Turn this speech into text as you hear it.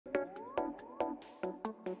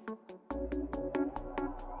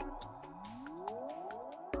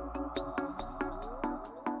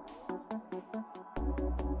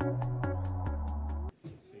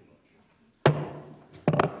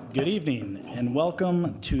Good evening and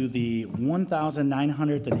welcome to the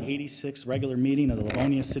 1986th regular meeting of the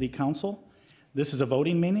Livonia City Council. This is a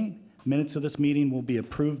voting meeting. Minutes of this meeting will be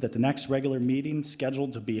approved at the next regular meeting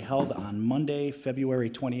scheduled to be held on Monday, February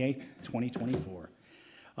 28th, 2024.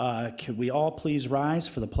 Could we all please rise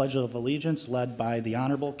for the Pledge of Allegiance led by the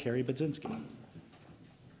Honorable Carrie Budzinski.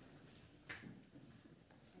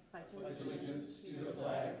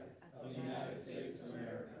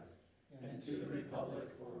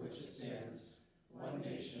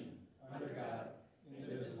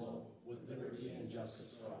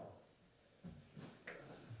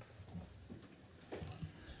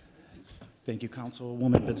 Thank you,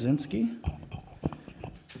 Councilwoman Budzinski.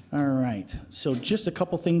 All right, so just a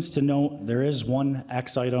couple things to note. There is one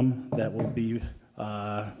X item that will be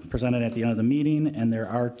presented at the end of the meeting, and there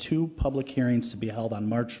are two public hearings to be held on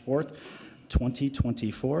March 4th,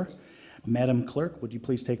 2024. Madam Clerk, would you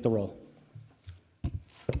please take the roll?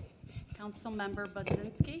 Councilmember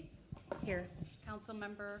Budzinski. Here.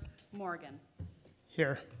 Councilmember Morgan.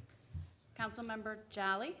 Here. Councilmember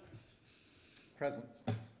Jolly. Present.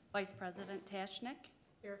 Vice President Tashnik.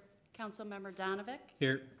 Here. Councilmember Donovic.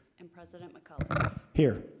 Here. And President McCullough.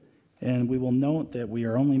 Here. And we will note that we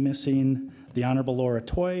are only missing the Honorable Laura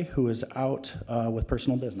Toy, who is out with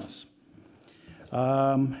personal business.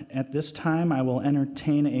 At this time, I will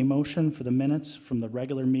entertain a motion for the minutes from the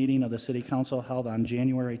regular meeting of the City Council held on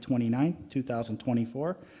January 29th,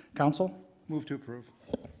 2024. Council? Move to approve.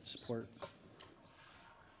 Support.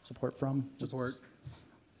 Support from? Support.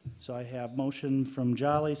 So I have motion from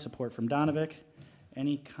Jolly, support from Donovic.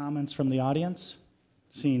 Any comments from the audience?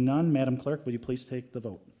 Seeing none, Madam Clerk, would you please take the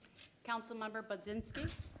vote? Councilmember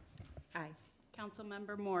Budzinski. Aye.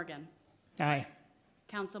 Councilmember Morgan. Aye.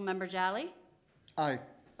 Councilmember Jolly. Aye.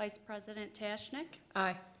 Vice President Tashnik.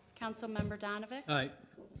 Aye. Councilmember Donovic. Aye.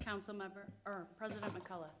 President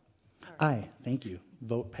McCullough. Sorry. Aye, thank you.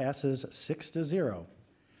 Vote passes 6-0.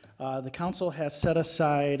 The council has set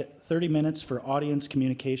aside 30 minutes for audience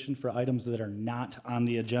communication for items that are not on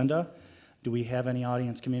the agenda. Do we have any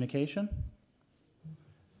audience communication?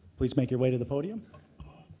 Please make your way to the podium.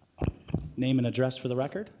 Name and address for the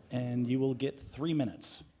record, and you will get 3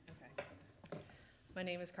 minutes. Okay. My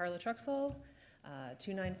name is Carla Truxell,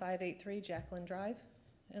 29583 Jacqueline Drive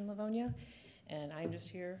in Livonia, and I'm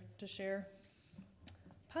just here to share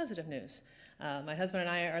positive news. My husband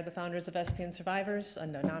and I are the founders of SPN Survivors, a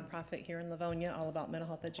nonprofit here in Livonia all about mental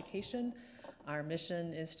health education. Our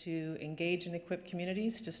mission is to engage and equip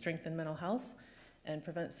communities to strengthen mental health and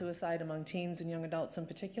prevent suicide among teens and young adults in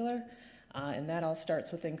particular. And that all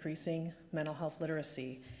starts with increasing mental health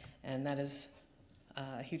literacy. And that is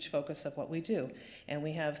a huge focus of what we do. And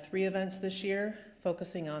we have 3 events this year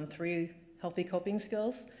focusing on 3 healthy coping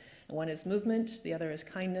skills. One is movement, the other is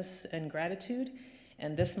kindness and gratitude.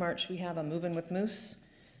 And this March we have a Movin' with Moose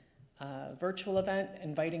virtual event,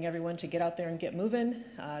 inviting everyone to get out there and get moving,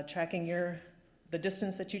 tracking the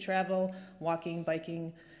distance that you travel, walking,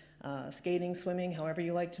 biking, skating, swimming, however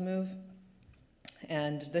you like to move.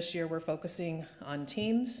 And this year we're focusing on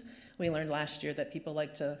teams. We learned last year that people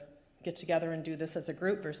like to get together and do this as a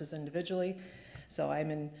group versus individually. So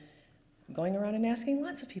I'm going around and asking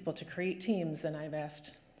lots of people to create teams, and I've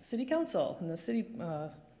asked City Council and the city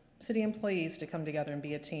employees to come together and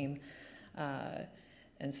be a team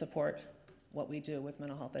and support what we do with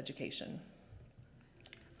mental health education.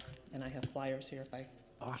 And I have flyers here if I...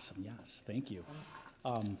 Awesome, yes, thank you.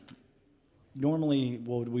 Normally,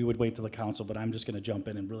 we would wait till the council, but I'm just going to jump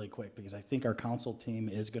in and really quick because I think our council team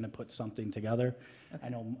is going to put something together.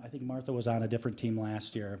 Okay. I think Martha was on a different team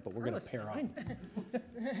last year, but we're going to pair up.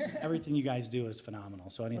 Everything you guys do is phenomenal.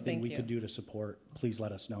 So anything we could do to support, please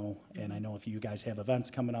let us know. And I know if you guys have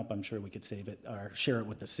events coming up, I'm sure we could save it or share it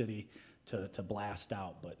with the city to blast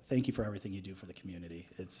out. But thank you for everything you do for the community.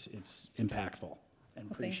 It's impactful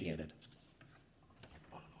and appreciated.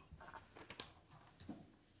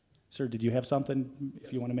 Sir, did you have something? Yes.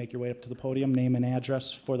 If you want to make your way up to the podium, name and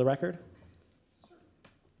address for the record.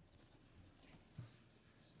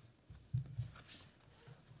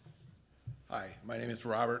 Hi, my name is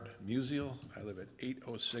Robert Musial. I live at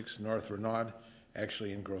 806 North Renaud,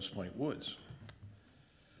 actually in Grosse Pointe Woods.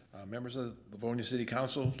 Members of the Livonia City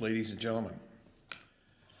Council, ladies and gentlemen,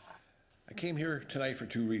 I came here tonight for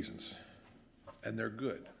 2 reasons, and they're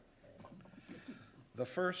good. The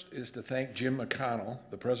first is to thank Jim McConnell,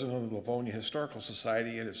 the president of the Livonia Historical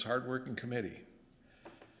Society, and his hardworking committee.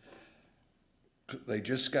 They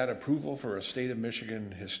just got approval for a state of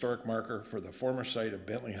Michigan historic marker for the former site of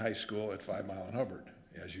Bentley High School at 5 Mile and Hubbard,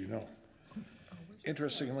 as you know.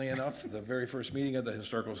 Interestingly enough, the very first meeting of the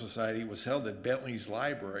Historical Society was held at Bentley's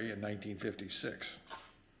Library in 1956.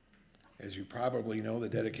 As you probably know, the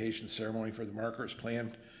dedication ceremony for the marker is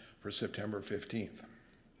planned for September 15th.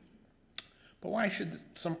 But why should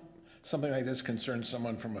something like this concern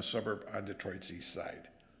someone from a suburb on Detroit's east side?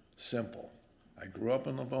 Simple. I grew up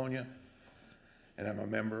in Livonia, and I'm a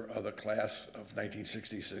member of the class of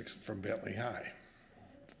 1966 from Bentley High.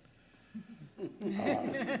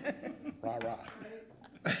 Rah, rah.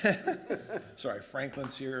 Sorry,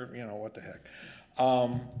 Franklin's here, you know, what the heck.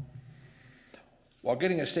 While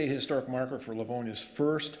getting a state historic marker for Livonia's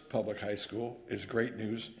first public high school is great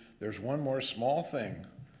news, there's one more small thing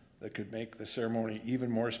that could make the ceremony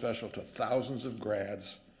even more special to thousands of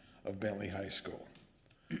grads of Bentley High School.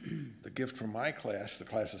 The gift from my class, the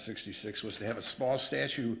class of '66, was to have a small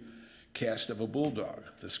statue cast of a bulldog,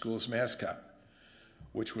 the school's mascot,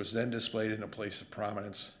 which was then displayed in a place of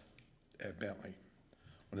prominence at Bentley.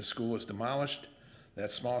 When the school was demolished,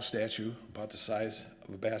 that small statue, about the size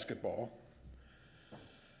of a basketball,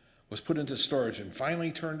 was put into storage and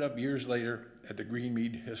finally turned up years later at the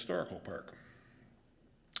Greenmead Historical Park.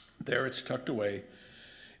 There it's tucked away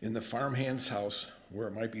in the farmhand's house where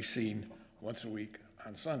it might be seen once a week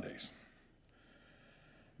on Sundays.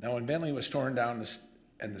 Now, when Bentley was torn down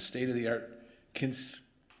and the state-of-the-art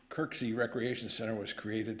Kirksey Recreation Center was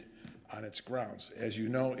created on its grounds, as you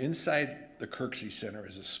know, inside the Kirksey Center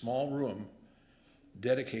is a small room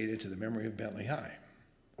dedicated to the memory of Bentley High.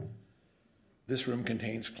 This room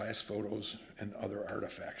contains class photos and other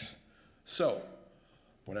artifacts. So,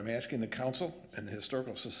 what I'm asking the council and the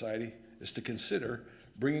Historical Society is to consider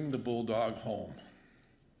bringing the bulldog home.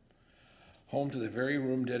 Home to the very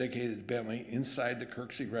room dedicated to Bentley inside the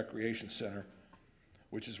Kirksey Recreation Center,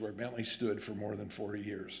 which is where Bentley stood for more than 40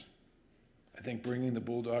 years. I think bringing the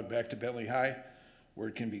bulldog back to Bentley High, where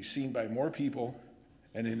it can be seen by more people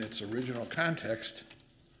and in its original context,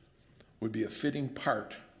 would be a fitting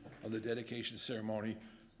part of the dedication ceremony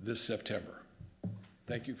this September.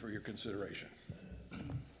 Thank you for your consideration.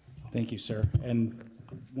 Thank you, sir. And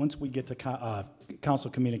once we get to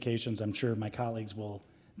council communications, I'm sure my colleagues will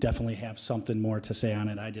definitely have something more to say on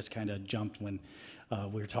it. I just kind of jumped when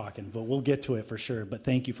we were talking, but we'll get to it for sure. But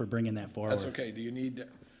thank you for bringing that forward. That's okay. Do you need,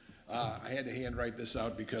 I had to handwrite this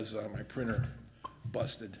out because my printer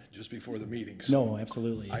busted just before the meeting. So No,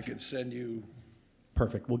 absolutely. I could send you.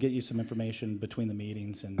 Perfect. We'll get you some information between the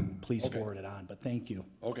meetings, and please Okay. forward it on. But thank you.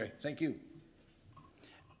 Okay, thank you.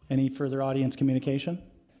 Any further audience communication?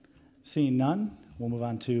 Seeing none, we'll move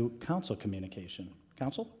on to council communication.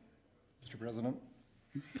 Council? Mr. President.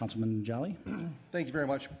 Councilman Jolly? Thank you very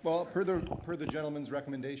much. Well, per the gentleman's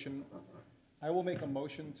recommendation, I will make a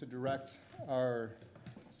motion to direct our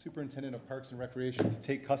Superintendent of Parks and Recreation to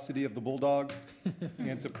take custody of the bulldog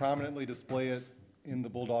and to prominently display it in the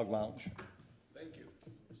Bulldog Lounge. Thank you.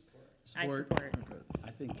 I support. I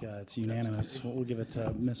think it's unanimous. We'll give it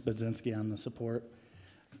to Ms. Budzinski on the support.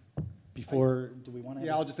 Before, do we want to?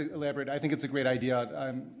 Yeah, I'll just elaborate. I think it's a great idea.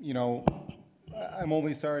 I'm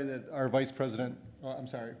only sorry that our vice president, I'm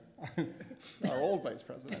sorry, our old vice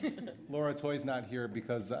president, Laura Toy's not here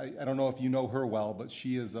because I don't know if you know her well, but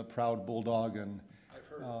she is a proud bulldog, and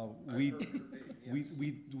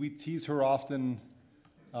we tease her often,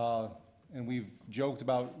 and we've joked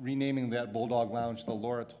about renaming that Bulldog Lounge the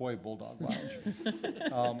Laura Toy Bulldog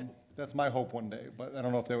Lounge. That's my hope one day, but I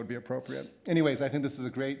don't know if that would be appropriate. Anyways, I think this is a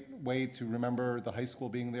great way to remember the high school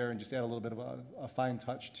being there and just add a little bit of a fine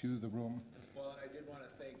touch to the room. Well, I did want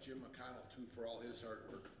to thank Jim McConnell, too, for all his hard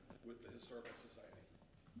work with the Historical Society.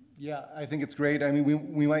 Yeah, I think it's great. I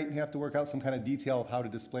mean, we might have to work out some kind of detail of how to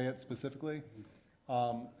display it specifically.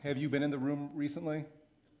 Have you been in the room recently?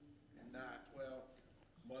 Not, well,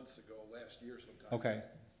 months ago, last year sometime. Okay.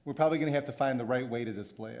 We're probably going to have to find the right way to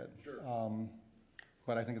display it. Sure.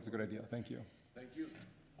 But I think it's a good idea. Thank you. Thank you.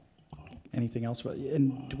 Anything else?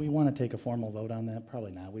 And do we want to take a formal vote on that?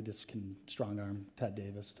 Probably not. We just can strong arm Ted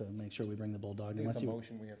Davis to make sure we bring the bulldog. I think it's a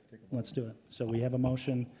motion. We have to take a vote. Let's do it. So we have a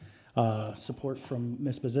motion, support from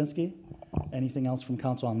Ms. Budzinski. Anything else from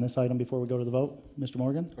council on this item before we go to the vote? Mr.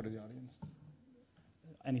 Morgan? Go to the audience.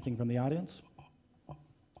 Anything from the audience?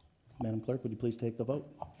 Madam Clerk, would you please take the vote?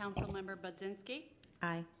 Councilmember Budzinski.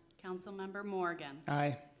 Aye. Councilmember Morgan.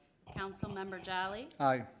 Aye. Councilmember Jolly.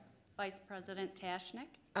 Aye. Vice President Tashnik.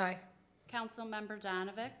 Aye. Councilmember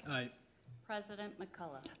Donovic. Aye. President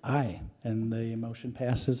McCullough. Aye, and the motion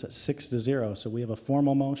passes 6-0. So we have a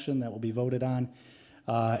formal motion that will be voted on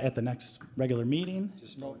at the next regular meeting.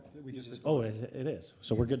 No, we just, Oh, it is.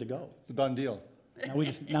 So we're good to go. it's a done deal.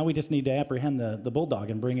 Now we just need to apprehend the bulldog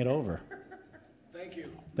and bring it over. Thank you.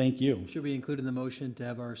 Thank you. Should we include in the motion to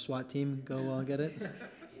have our SWAT team go get it?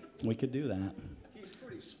 We could do that. He's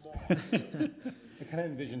pretty small. It kind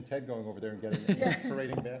of envision Ted going over there and getting it,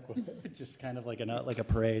 parading back with it. It's just kind of like a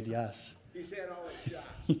parade, yes. He's had all his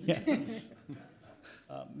shots. Yes.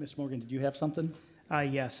 Ms. Morgan, did you have something?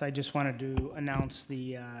 Yes, I just wanted to announce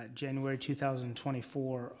the January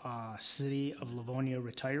 2024 City of Livonia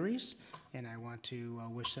retirees, and I want to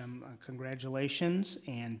wish them congratulations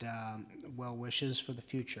and well wishes for the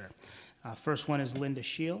future. First one is Linda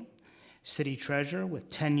Scheel, City Treasurer with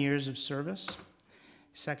 10 years of service.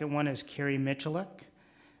 Second one is Carrie Michalek.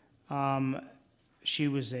 She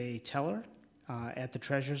was a teller at the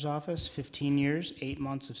Treasurer's Office, 15 years, 8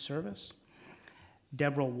 months of service.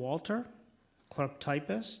 Deborah Walter, clerk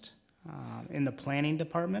typist in the planning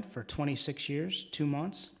department for 26 years, 2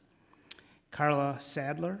 months. Carla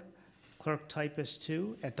Sadler, clerk typist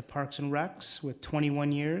 2 at the Parks and Recs with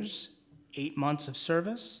 21 years, 8 months of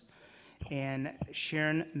service. And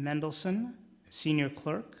Sharon Mendelson, senior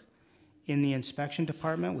clerk in the inspection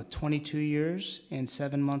department with 22 years and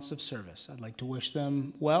 7 months of service. I'd like to wish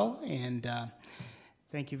them well, and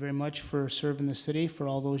thank you very much for serving the city for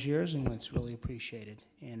all those years, and it's really appreciated.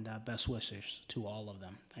 And best wishes to all of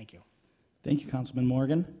them. Thank you. Thank you, Councilman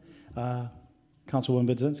Morgan. Councilwoman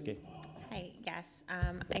Budzinski. Hi, yes.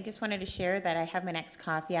 I just wanted to share that I have my next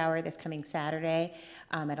coffee hour this coming Saturday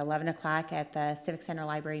at 11 o'clock at the Civic Center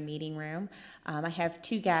Library Meeting Room. I have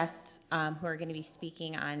 2 guests who are going to be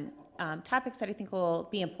speaking on topics that I think will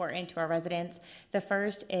be important to our residents. The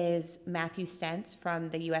first is Matthew Stentz from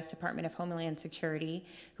the U.S. Department of Homeland Security,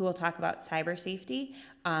 who will talk about cyber safety,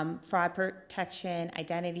 fraud protection,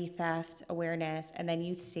 identity theft awareness, and then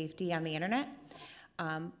youth safety on the internet.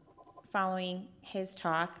 Following his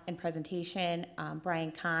talk and presentation,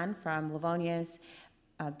 Brian Kahn from Livonia's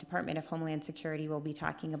Department of Homeland Security will be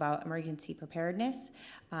talking about emergency preparedness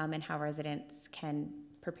and how residents can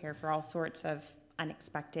prepare for all sorts of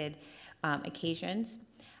unexpected occasions.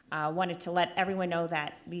 Wanted to let everyone know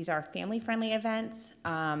that these are family-friendly events.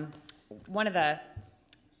 One of the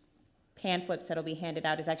pamphlets that'll be handed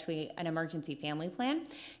out is actually an emergency family plan.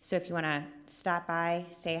 So if you want to stop by,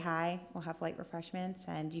 say hi, we'll have light refreshments,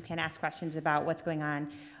 and you can ask questions about what's going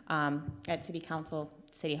on at City Council,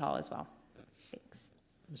 City Hall as well. Thanks.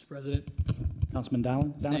 Mr. President. Councilman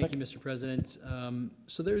Donovan. Thank you, Mr. President.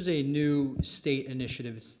 So there's a new state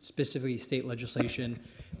initiative, specifically state legislation,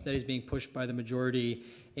 that is being pushed by the majority,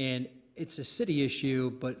 and it's a city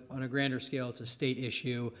issue, but on a grander scale, it's a state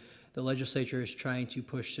issue. The legislature is trying to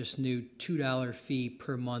push this new $2 fee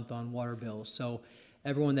per month on water bills. So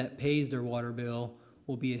everyone that pays their water bill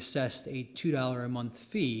will be assessed a $2 a month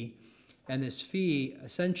fee, and this fee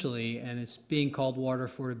essentially, and it's being called water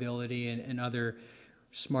affordability and other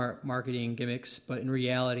smart marketing gimmicks, but in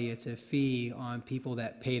reality, it's a fee on people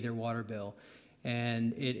that pay their water bill.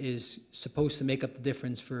 And it is supposed to make up the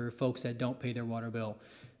difference for folks that don't pay their water bill.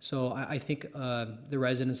 So I think the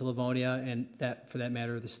residents of Livonia, and that, for that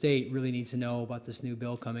matter, the state, really need to know about this new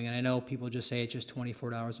bill coming. And I know people just say it's just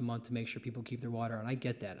 $24 a month to make sure people keep their water on. I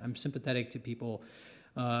get that. I'm sympathetic to people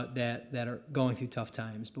that are going through tough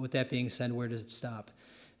times. But with that being said, where does it stop?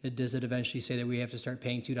 Does it eventually say that we have to start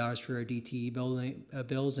paying $2 for our DTE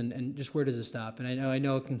bills, and just where does it stop? And I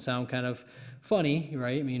know it can sound kind of funny,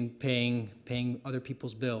 right? I mean, paying other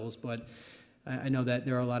people's bills, but I know that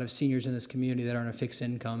there are a lot of seniors in this community that are on a fixed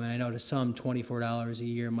income, and I know to some $24 a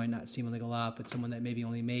year might not seem like a lot, but someone that maybe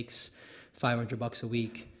only makes $500 a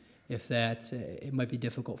week, if that, it might be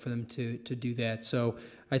difficult for them to do that. So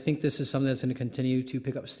I think this is something that's going to continue to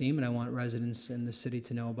pick up steam, and I want residents in the city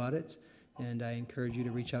to know about it. And I encourage you to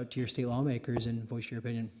reach out to your state lawmakers and voice your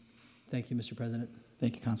opinion. Thank you, Mr. President.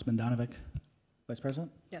 Thank you, Councilman Donovan. Vice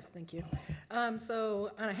President? Yes, thank you.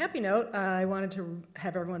 So on a happy note, I wanted to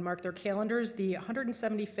have everyone mark their calendars. The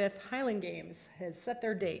 175th Highland Games has set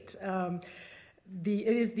their date. It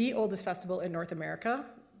is the oldest festival in North America.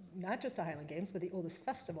 Not just the Highland Games, but the oldest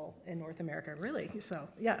festival in North America, really. So,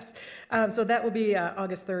 yes. So that will be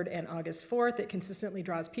August 3rd and August 4th. It consistently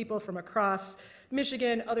draws people from across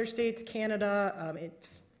Michigan, other states, Canada.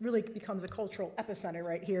 It really becomes a cultural epicenter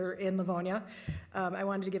right here in Livonia. I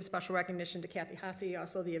wanted to give special recognition to Kathy Hasse,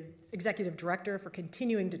 also the executive director, for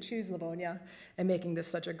continuing to choose Livonia and making this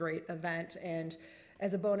such a great event. And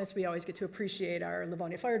as a bonus, we always get to appreciate our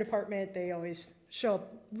Livonia Fire Department. They always show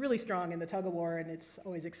up really strong in the tug of war, and it's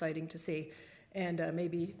always exciting to see. And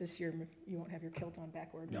maybe this year you won't have your kilt on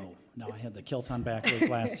backward. Right? No, I had the kilt on backwards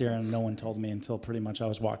last year, and no one told me until pretty much I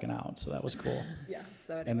was walking out, so that was cool. Yeah,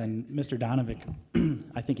 so anyway. And then Mr. Donovan,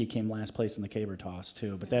 I think he came last place in the caber toss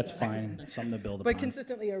too, but that's fine, something to build upon. But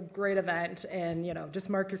consistently a great event, and just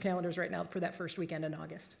mark your calendars right now for that first weekend in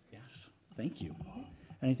August. Yes, thank you.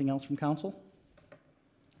 Anything else from council?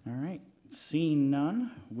 All right, Seeing none,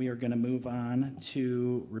 we are going to move on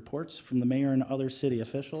to reports from the mayor and other city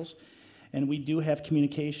officials. And we do have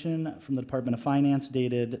communication from the Department of Finance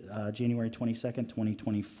dated January 22nd,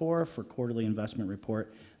 2024 for quarterly investment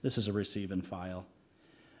report. This is a receive and file.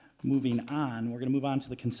 Moving on, we're going to move on to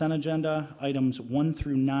the consent agenda. Items 1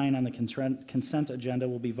 through 9 on the consent agenda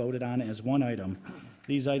will be voted on as one item.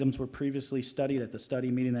 These items were previously studied at the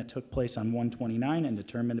study meeting that took place on 1/29 and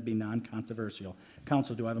determined to be non-controversial.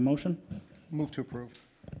 Council, do I have a motion? Move to approve.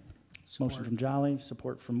 Motion from Jolly,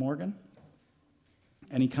 support from Morgan.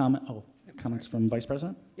 Any comments from Vice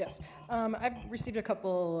President? Yes. I've received a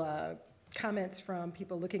couple comments from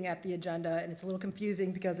people looking at the agenda, and it's a little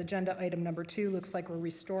confusing because agenda item number 2 looks like we're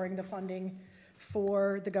restoring the funding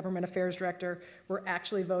for the Government Affairs Director. We're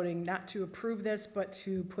actually voting not to approve this, but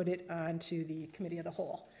to put it onto the Committee of the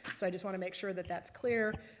Whole. So I just want to make sure that that's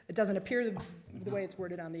clear. It doesn't appear the way it's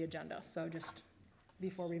worded on the agenda, so just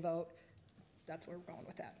before we vote, that's where we're going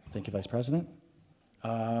with that. Thank you, Vice President.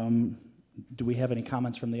 Do we have any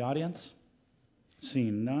comments from the audience?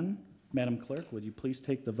 Seeing none, Madam Clerk, would you please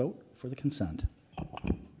take the vote for the consent?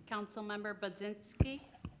 Councilmember Budzinski.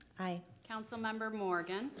 Aye. Councilmember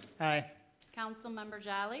Morgan. Aye. Councilmember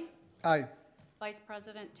Jolly. Aye. Vice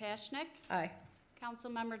President Tashnik. Aye.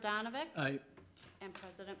 Councilmember Donovic. Aye. And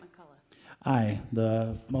President McCullough. Aye.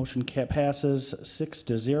 The motion passes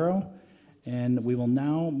 6-0. And we will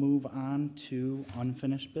now move on to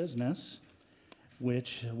unfinished business,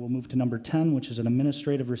 which we'll move to number 10, which is an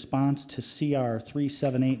administrative response to CR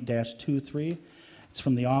 378-23. It's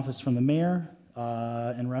from the Office from the Mayor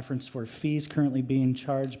in reference for fees currently being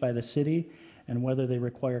charged by the city and whether they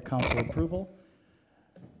require council approval.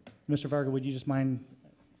 Mr. Varga, would you just mind,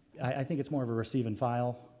 I think it's more of a receive and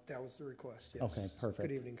file. That was the request, yes. Okay, perfect.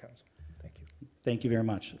 Good evening, council. Thank you. Thank you very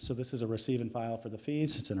much. So this is a receive and file for the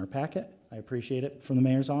fees. It's in our packet. I appreciate it from the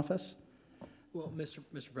mayor's office. Well,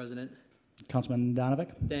 Mr. President, Councilman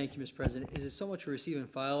Donovic? thank you, Mr. President. Is it so much a receive and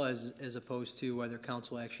file as opposed to whether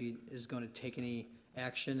council actually is going to take any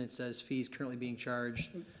action? It says fees currently being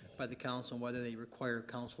charged by the council and whether they require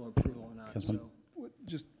council approval or not. Councilman- So,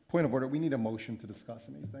 Just point of order, we need a motion to discuss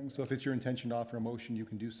anything. So if it's your intention to offer a motion, you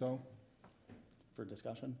can do so For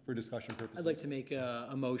discussion? for discussion purposes. I'd like to make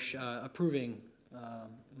a motion, approving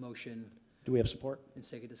motion Do we have support? and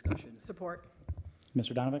take a discussion. Support.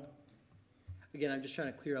 Mr. Donovic? Again, I'm just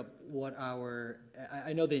trying to clear up what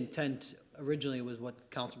I know the intent originally was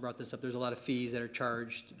what council brought this up. There's a lot of fees that are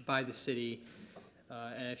charged by the city.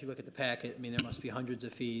 And if you look at the packet, I mean, there must be hundreds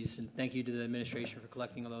of fees. And thank you to the administration for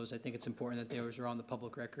collecting all those. I think it's important that those are on the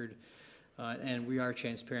public record. And we are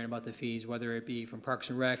transparent about the fees, whether it be from Parks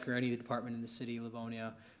and Rec or any department in the city of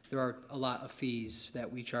Livonia. There are a lot of fees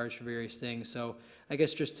that we charge for various things. So I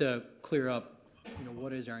guess just to clear up,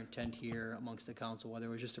 what is our intent here amongst the council, whether it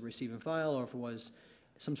was just a receive and file or if it was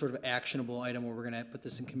some sort of actionable item where we're going to put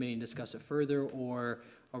this in committee and discuss it further, or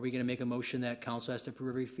are we going to make a motion that council has to approve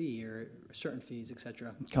every fee or certain fees, et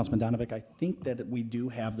cetera? Councilman Donovic, I think that we do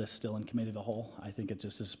have this still in committee of the whole. I think it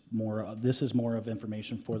just is this is more of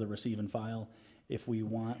information for the receive and file. If we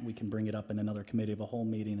want, we can bring it up in another committee of a whole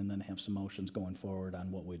meeting and then have some motions going forward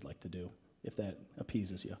on what we'd like to do, if that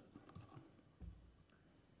appeases you.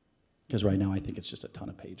 Because right now, I think it's just a ton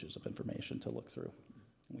of pages of information to look through.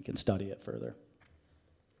 We can study it further,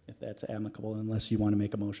 if that's amicable, unless you want to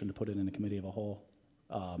make a motion to put it in a committee of a whole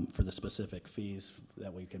for the specific fees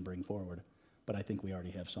that we can bring forward. But I think we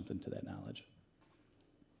already have something to that knowledge.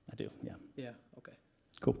 I do, yeah. Yeah, okay.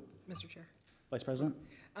 Cool. Mr. Chair. Vice President?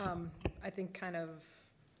 I think kind of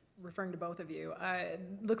referring to both of you,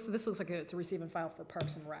 this looks like it's a receive and file for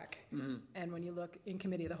Parks and Rec. Mm-hmm. And when you look in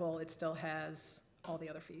committee of the whole, it still has all the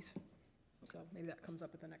other fees. So maybe that comes up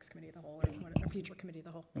at the next committee of the whole or a future committee of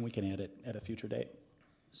the whole. And we can add it at a future date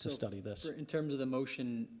to study this. In terms of the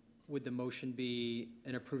motion, would the motion be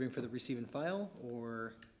an approving for the receive and file,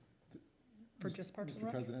 or? For just Parks and Mr.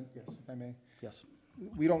 Rec? President, if I may. Yes.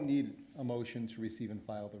 We don't need a motion to receive and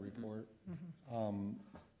file the report.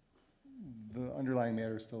 The underlying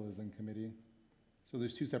matter still is in committee. So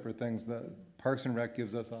there's two separate things. The Parks and Rec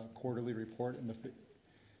gives us a quarterly report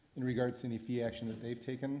in regards to any fee action that they've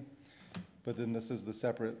taken. But then this is the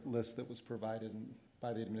separate list that was provided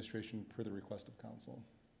by the administration per the request of council.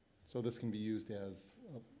 So this can be used as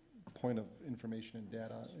a point of information and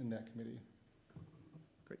data in that committee.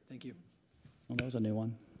 Great, thank you. Well, that was a new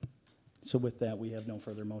one. So with that, we have no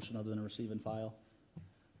further motion other than a receive and file.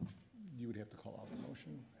 You would have to call out the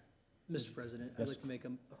motion. Mr. President, Yes. I'd like to make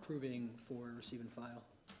approving for receive and file.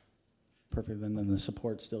 Perfect, then the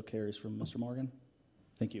support still carries from Mr. Morgan.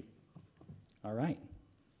 Thank you. All right.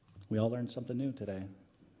 We all learned something new today.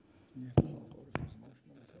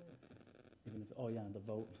 oh yeah, the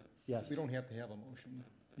vote, yes. We don't have to have a motion.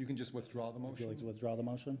 You can just withdraw the Would you like to motion. withdraw the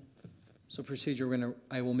motion? So procedure,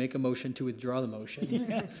 I will make a motion to withdraw the motion. Would you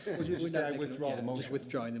We're just not say I making a- withdraw yeah, the Just motion?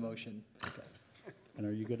 withdrawing the motion. And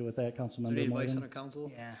are you good with that, Is there Councilmember any advice on Morgan? a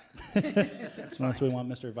council? Yeah. Unless we want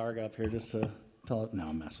Mr. Varga up here just to tell it, no,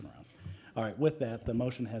 I'm messing around. All right, with that, the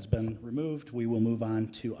motion has been removed. We will move on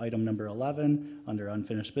to item number 11, under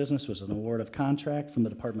unfinished business, was an award of contract from the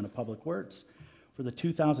Department of Public Works for the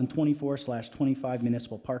 2024/25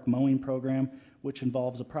 municipal park mowing program, which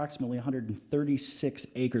involves approximately 136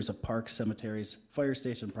 acres of parks, cemeteries, fire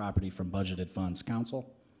station property from budgeted funds.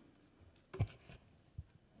 Council?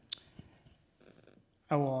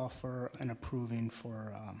 I will offer an approving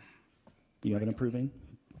for, You have an approving?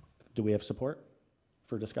 Do we have support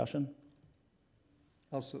for discussion?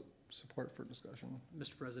 Also support for discussion.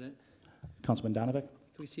 Mr. President, Councilman Donovan? can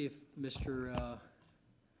we see if Mr.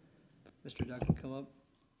 Doug can come up?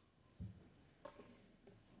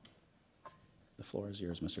 The floor is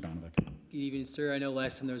yours, Mr. Donovan. Good evening, sir. I know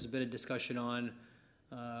last time there was a bit of discussion on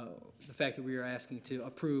the fact that we were asking to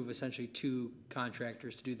approve essentially 2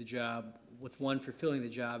 contractors to do the job, with one fulfilling the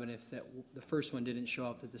job, and if the first one didn't show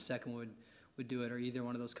up, that the second would do it. Are either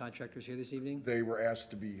one of those contractors here this evening? They were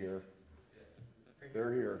asked to be here.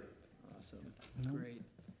 They're here. Awesome, great.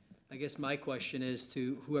 I guess my question is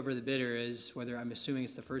to whoever the bidder is, whether I'm assuming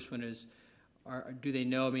it's the first one, do they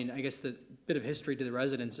know, I mean, I guess the bit of history to the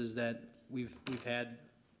residents is that we've had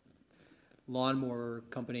lawnmower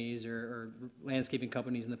companies or landscaping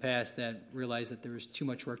companies in the past that realized that there was too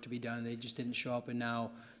much work to be done, and they just didn't show up, and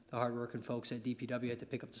now the hardworking folks at DPW had to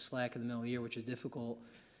pick up the slack in the middle of the year, which is difficult.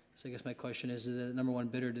 So I guess my question is the number one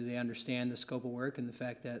bidder, do they understand the scope of work and the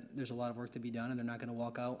fact that there's a lot of work to be done and they're not gonna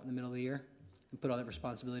walk out in the middle of the year and put all that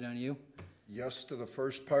responsibility on you? Yes to the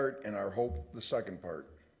first part, and our hope the second part.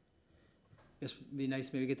 Guess it'd be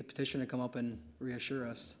nice maybe get the petitioner to come up and reassure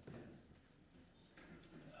us.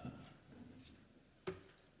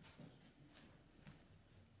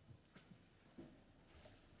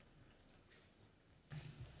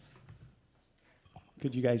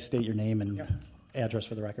 Could you guys state your name and address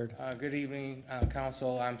for the record? Good evening,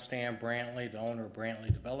 Council. I'm Stan Brantley, the owner of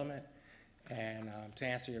Brantley Development. And to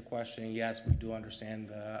answer your question, yes, we do understand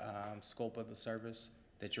the scope of the service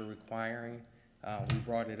that you're requiring. We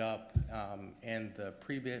brought it up in the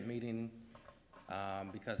pre-bid meeting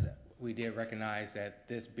because we did recognize that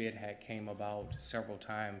this bid had came about several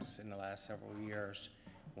times in the last several years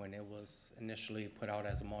when it was initially put out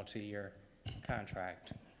as a multi-year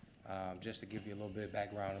contract. Just to give you a little bit of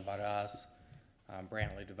background about us,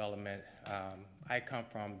 Brantley Development, I come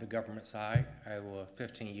from the government side. I was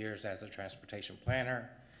 15 years as a transportation planner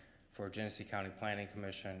for Genesee County Planning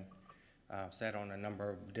Commission, sat on a number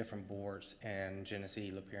of different boards in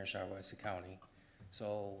Genesee, Lapeer, and Shiawassee County.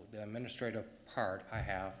 So the administrative part, I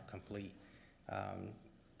have complete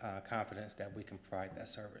confidence that we can provide that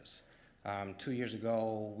service. 2 years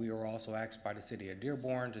ago, we were also asked by the city of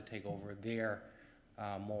Dearborn to take over their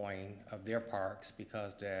mowing of their parks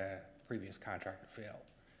because the previous contractor failed.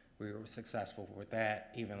 We were successful with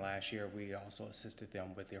that. Even last year, we also assisted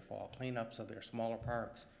them with their fall cleanups of their smaller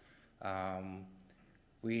parks.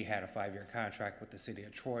 We had a 5-year contract with the city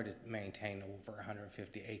of Troy to maintain over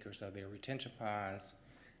 150 acres of their retention ponds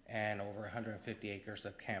and over 150 acres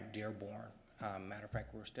of Camp Dearborn. Matter of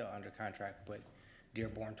fact, we're still under contract with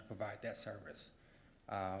Dearborn to provide that service.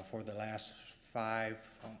 For the last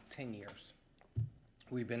 10 years.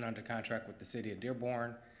 We've been under contract with the city of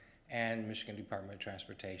Dearborn and Michigan Department of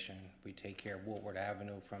Transportation. We take care of Woodward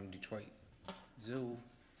Avenue from Detroit Zoo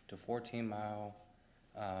to 14 Mile,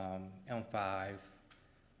 M5,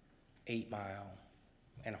 8 Mile,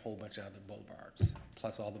 and a whole bunch of other boulevards,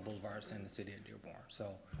 plus all the boulevards in the city of Dearborn.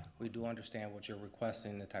 So we do understand what you're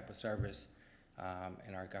requesting, the type of service,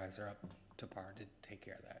 and our guys are up to par to take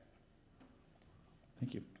care of that.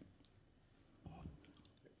 Thank you.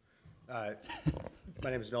 My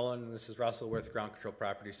name is Nolan. This is Russell with Ground Control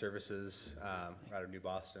Property Services out of New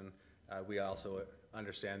Boston. We also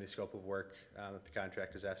understand the scope of work that the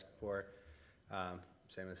contract is asking for.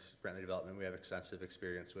 Same as Brantley Development, we have extensive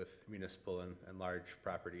experience with municipal and large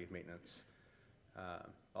property maintenance.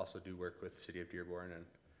 Also do work with the City of Dearborn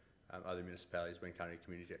and other municipalities, Wayne County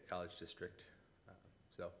Community College District.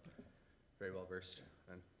 So very well versed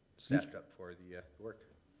and staffed up for the work.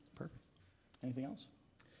 Perfect. Anything else?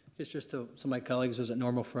 It's just to some of my colleagues, was it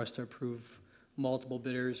normal for us to approve multiple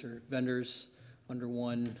bidders or vendors under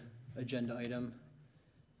one agenda item?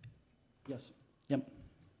 Yes. Yep.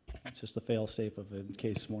 It's just a fail-safe of in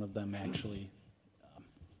case one of them actually.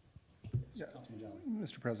 Yeah,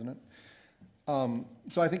 Mr. President.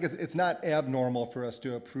 So I think it's not abnormal for us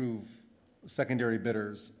to approve secondary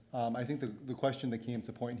bidders. I think the question that came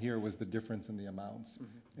to point here was the difference in the amounts.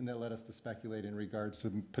 And that led us to speculate in regards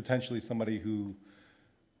to potentially somebody who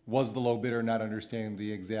was the low bidder, not understanding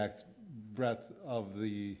the exact breadth of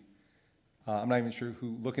the, I'm not even sure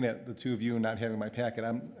who, looking at the two of you and not having my packet,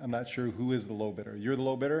 I'm not sure who is the low bidder. You're the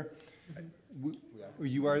low bidder?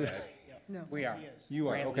 You are? No. We are. You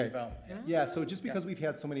are, Brantley okay. Development. Yeah, so just because we've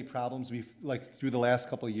had so many problems, like, through the last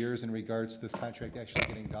couple of years in regards to this contract actually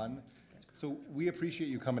getting done. So we appreciate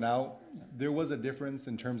you coming out. There was a difference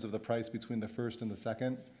in terms of the price between the first and the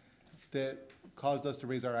second that caused us to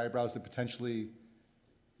raise our eyebrows that potentially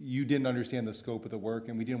you didn't understand the scope of the work,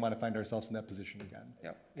 and we didn't want to find ourselves in that position again.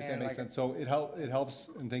 Yep. If And that makes like sense. So it helps,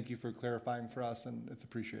 and thank you for clarifying for us, and it's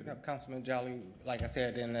appreciated. Yep, Councilman Jolly, like I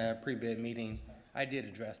said in the pre-bid meeting, I did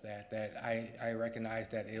address that I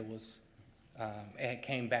recognized that it was, it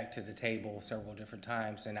came back to the table several different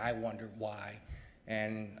times, and I wondered why.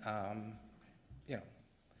 And, you know,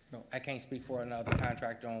 No. I can't speak for another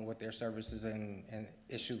contractor on what their services and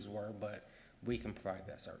issues were, but we can provide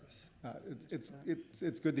that service.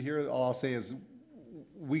 It's good to hear. All I'll say is,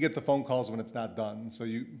 we get the phone calls when it's not done, so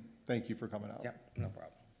thank you for coming out. Yep, no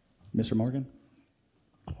problem. Mr. Morgan?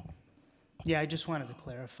 Yeah, I just wanted to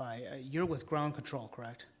clarify. You're with ground control,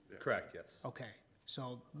 correct? Correct, yes. Okay,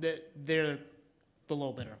 so they're the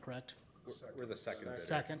low bidder, correct? We're the second bidder.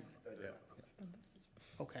 Second? Yeah.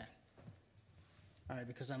 Okay. All right,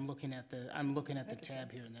 because I'm looking at the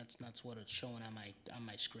tab here, and that's what it's showing on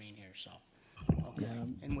my screen here, so. Okay,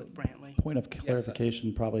 and with Brantley? Point of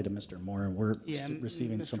clarification, probably to Mr. Moore. We're Yeah,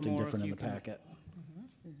 receiving Mr. something Moore, different if in the you can- packet.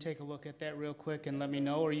 Take a look at that real quick and let me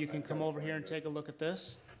know, or you can come over here and take a look at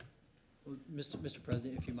this. Well, Mr.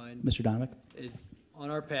 President, if you mind. Mr. Donovic?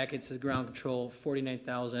 On our packet, it says ground control,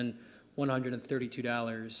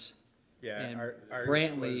 $49,132. Yeah, And ours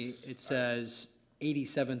Brantley, was- it says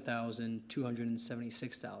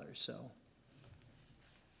 $87,276, so.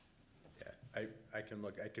 Yeah, I can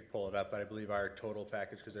look, I could pull it up, but I believe our total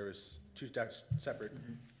package, because there was two separate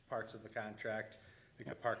parts of the contract. I think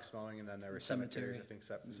the parks mowing, and then there were cemeteries, I think,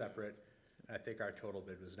 separate. And I think our total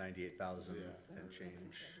bid was 98,000 and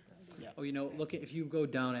change. Oh, you know, if you go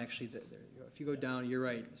down, actually, there you go. If you go down, you're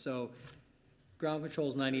right. So ground control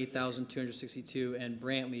is 98,262, and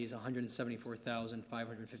Brantley is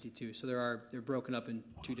 174,552. So they're broken up in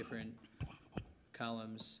two different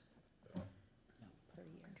columns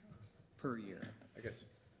per year. I guess,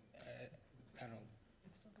 I don't,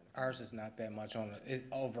 ours is not that much on it,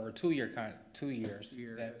 over 2 years,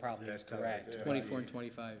 that probably is correct. 24 and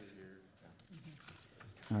 25.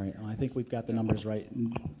 All right, well, I think we've got the numbers right.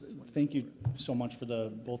 And thank you so much for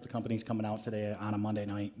both the companies coming out today on a Monday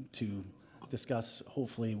night to discuss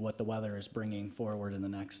hopefully what the weather is bringing forward in the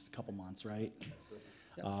next couple months, right?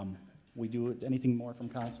 We do anything more from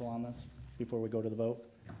council on this before we go to the vote?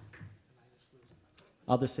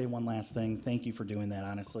 I'll just say one last thing. Thank you for doing that,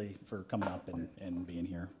 honestly, for coming up and being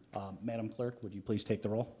here. Madam Clerk, would you please take the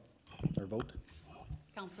roll or vote?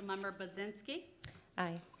 Councilmember Budzinski.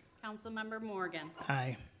 Aye. Councilmember Morgan.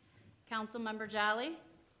 Aye. Councilmember Jolly.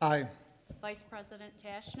 Aye. Vice President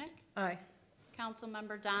Tashnik. Aye.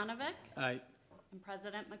 Councilmember Donovic. Aye. And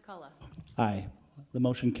President McCullough. Aye. The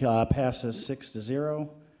motion passes 6-0,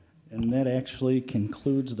 and that actually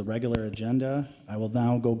concludes the regular agenda. I will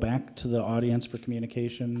now go back to the audience for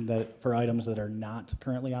communication for items that are not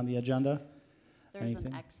currently on the agenda. There's Anything?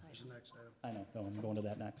 an X item. I know, no, I'm going to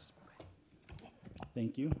that next.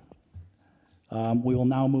 Thank you. We will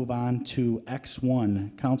now move on to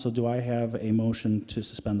X1. Council, do I have a motion to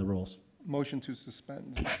suspend the rules? Motion to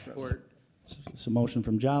suspend. Mr. President. Support. So motion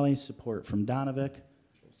from Jolly, support from Donovic.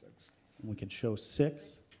 And we can show 6.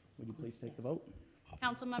 Would you please take the vote?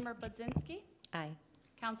 Councilmember Budzinski. Aye.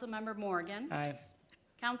 Councilmember Morgan. Aye.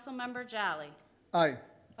 Councilmember Jolly. Aye.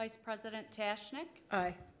 Vice President Tashnik.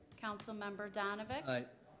 Aye. Councilmember Donovic. Aye.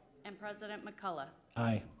 And President McCullough.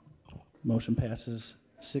 Aye. Motion passes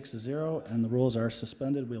 6-0, and the rules are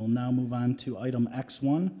suspended. We will now move on to item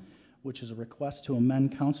X1, which is a request to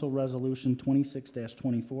amend Council Resolution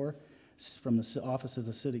 26-24 from the Office of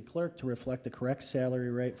the City Clerk to reflect the correct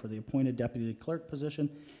salary rate for the appointed deputy clerk position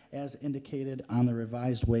as indicated on the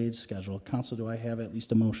revised wage schedule. Council, do I have at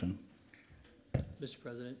least a motion? Mr.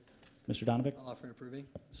 President, Mr. Donovic, I'll offer an approving.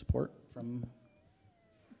 support from,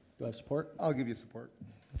 do I have support I'll give you support.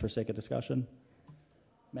 for sake of discussion?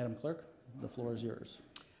 Madam Clerk, the floor is yours.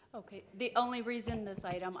 Okay, the only reason this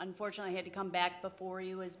item unfortunately had to come back before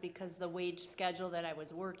you is because the wage schedule that I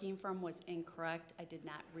was working from was incorrect. I did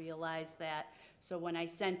not realize that. So when I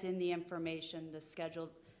sent in the information, the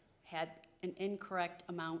schedule had an incorrect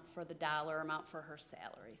amount for the dollar amount for her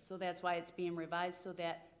salary. So that's why it's being revised, so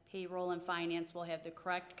that Payroll and finance will have the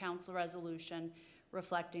correct council resolution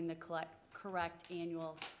reflecting the correct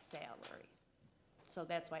annual salary. So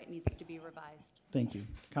that's why it needs to be revised. Thank you.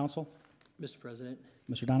 Council? Mr. President,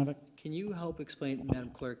 Mr. Donovan? can you help explain, Madam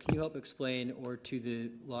Clerk, can you help explain, or to the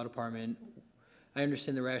law department, I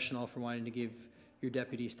understand the rationale for wanting to give your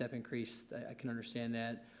deputy step increase, I can understand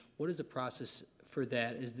that. What is the process for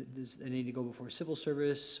that? Does it need to go before civil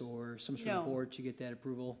service or some sort of No. board to get that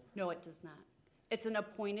approval? No, it does not. It's an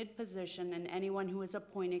appointed position, and anyone who is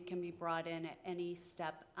appointed can be brought in at any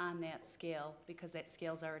step on that scale, because that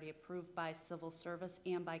scale is already approved by civil service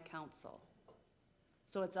and by council.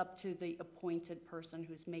 So it's up to the appointed person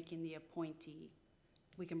who's making the appointee.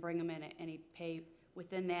 We can bring them in at any pay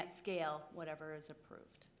within that scale, whatever is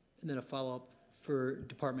approved. And then a follow-up for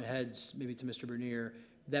department heads, maybe to Mr. Bernier,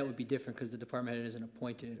 that would be different because the department head isn't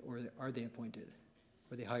appointed, or are they appointed?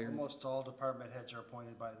 Are they hired? Almost all department heads are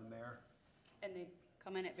appointed by the mayor. And they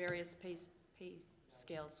come in at various pay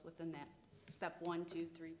scales within that, step 1, 2,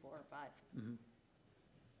 3, 4, or 5.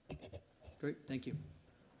 Great, thank you.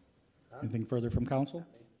 Anything further from council?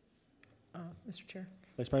 Mr. Chair.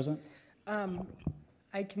 Vice President? I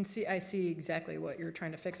see exactly what you're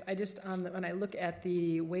trying to fix. I just, when I look at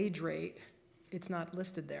the wage rate, it's not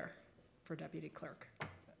listed there for deputy clerk.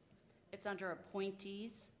 It's under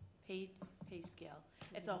appointees, pay scale.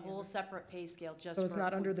 It's a whole separate pay scale just for. So it's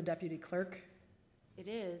not under the appointees. deputy clerk? It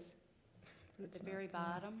is, But at it's the not, very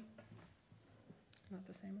bottom, It's not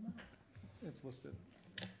the same amount? It's listed.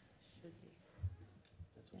 should be.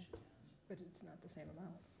 But it's not the same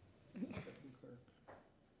amount.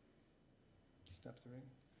 Step 3.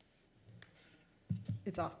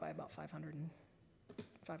 It's off by about $500.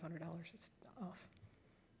 It's off.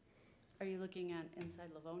 Are you looking at inside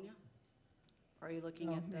Livonia? Or are you looking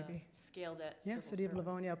Oh, at the maybe. scale that Yeah, civil City of service?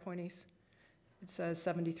 Livonia appointees. It says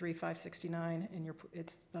 73,569, and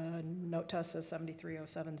it's, the note to us says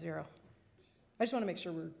 73,070. I just want to make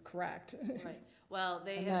sure we're correct. Right, well,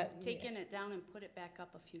 they And have that- taken it down and put it back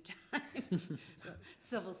up a few times.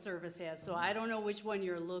 Civil service has, so I don't know which one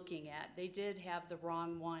you're looking at. They did have the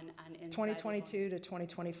wrong one on inside. 2022 to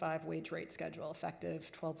 2025 wage rate schedule,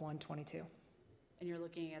 effective 12/1/22. And you're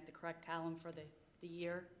looking at the correct column for the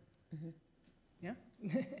year? Yeah?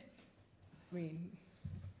 I mean,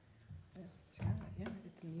 yeah, it's got it, yeah,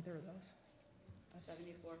 it's neither of those.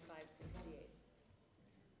 74,568.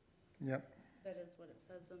 Yep. That is what it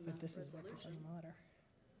says in the But this is like the resolution. same letter.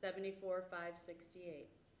 74,568.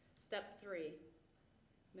 Step 3,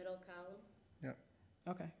 middle column.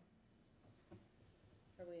 Okay.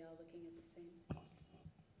 Are we all looking at the same?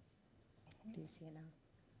 Do you see it now?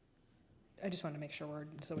 I just wanted to make sure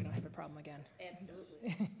so we don't have a problem again.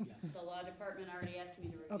 Absolutely. The law department already asked me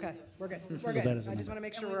to review. Okay, the we're good, resolution. we're So that good. is I an just want to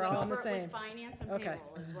make And sure we we're went all on the over it same. with finance and Okay.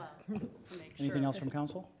 payroll as well, to make sure. Anything else from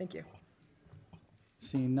council? Thank you.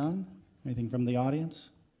 Seeing none? Anything from the audience?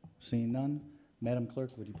 Seeing none? Madam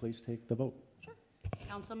Clerk, would you please take the vote?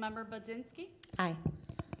 Councilmember Budzinski, Aye.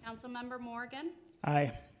 Councilmember Morgan,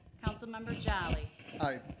 Aye. Councilmember Jolly,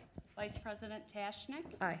 Aye. Vice President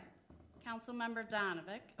Tashnik, Aye. Councilmember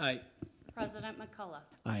Donovic, Aye. President McCullough.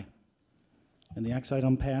 Aye. And the next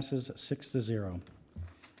item passes 6-0.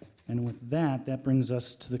 And with that, that brings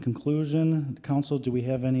us to the conclusion. Council, do we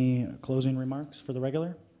have any closing remarks for the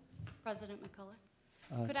regular? President McCullough,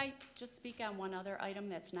 could I just speak on one other item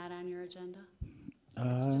that's not on your agenda?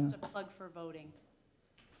 It's just a plug for voting.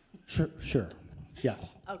 Sure,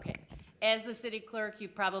 yes. Okay. As the city clerk, you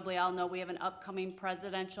probably all know we have an upcoming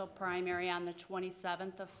presidential primary on the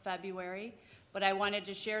 27th of February, but I wanted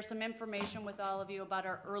to share some information with all of you about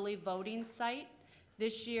our early voting site.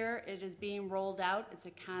 This year, it is being rolled out. It's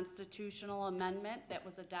a constitutional amendment that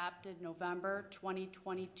was adopted November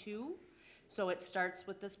 2022. So it starts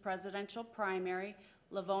with this presidential primary.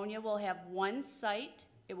 Livonia will have one site.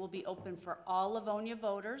 It will be open for all Livonia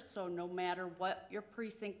voters, so no matter what your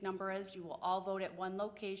precinct number is, you will all vote at one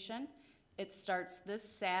location. It starts this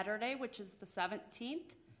Saturday, which is the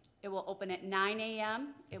 17th. It will open at 9 a.m.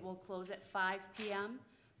 It will close at 5 p.m.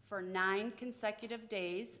 for 9 consecutive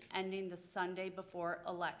days, ending the Sunday before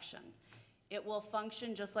election. It will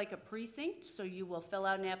function just like a precinct, so you will fill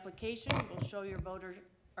out an application, you will show your voter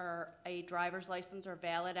or a driver's license or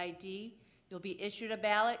valid ID. You'll be issued a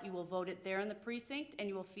ballot, you will vote it there in the precinct, and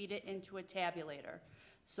you will feed it into a tabulator.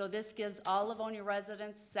 So this gives all Livonia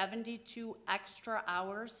residents 72 extra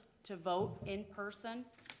hours to vote in person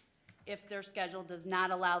if their schedule does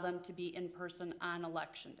not allow them to be in person on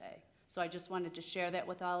election day. So I just wanted to share that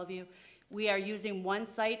with all of you. We are using one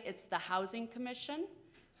site, it's the Housing Commission.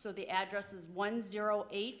 So the address is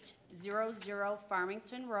 10800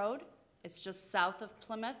 Farmington Road. It's just south of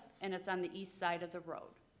Plymouth, and it's on the east side of the road.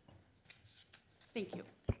 Thank you.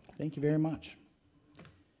 Thank you very much.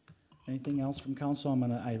 Anything else from council?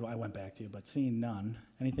 I went back to you, but seeing none.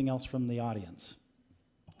 Anything else from the audience?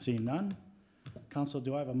 Seeing none? Council,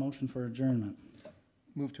 do I have a motion for adjournment?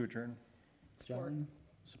 Move to adjourn. John,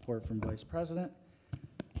 support from Vice President.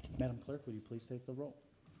 Madam Clerk, would you please take the roll?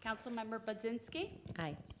 Councilmember Budzinski.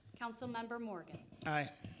 Aye. Councilmember Morgan. Aye.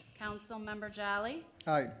 Councilmember Jolly.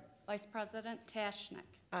 Aye. Vice President Tashnik.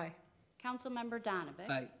 Aye. Councilmember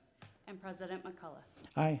Donovan. Aye. And President McCullough.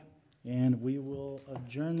 Aye. And we will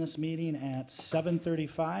adjourn this meeting at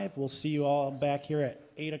 7:35. We'll see you all back here at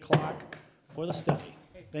 8 o'clock for the study.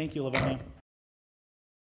 Thank you, Livonia.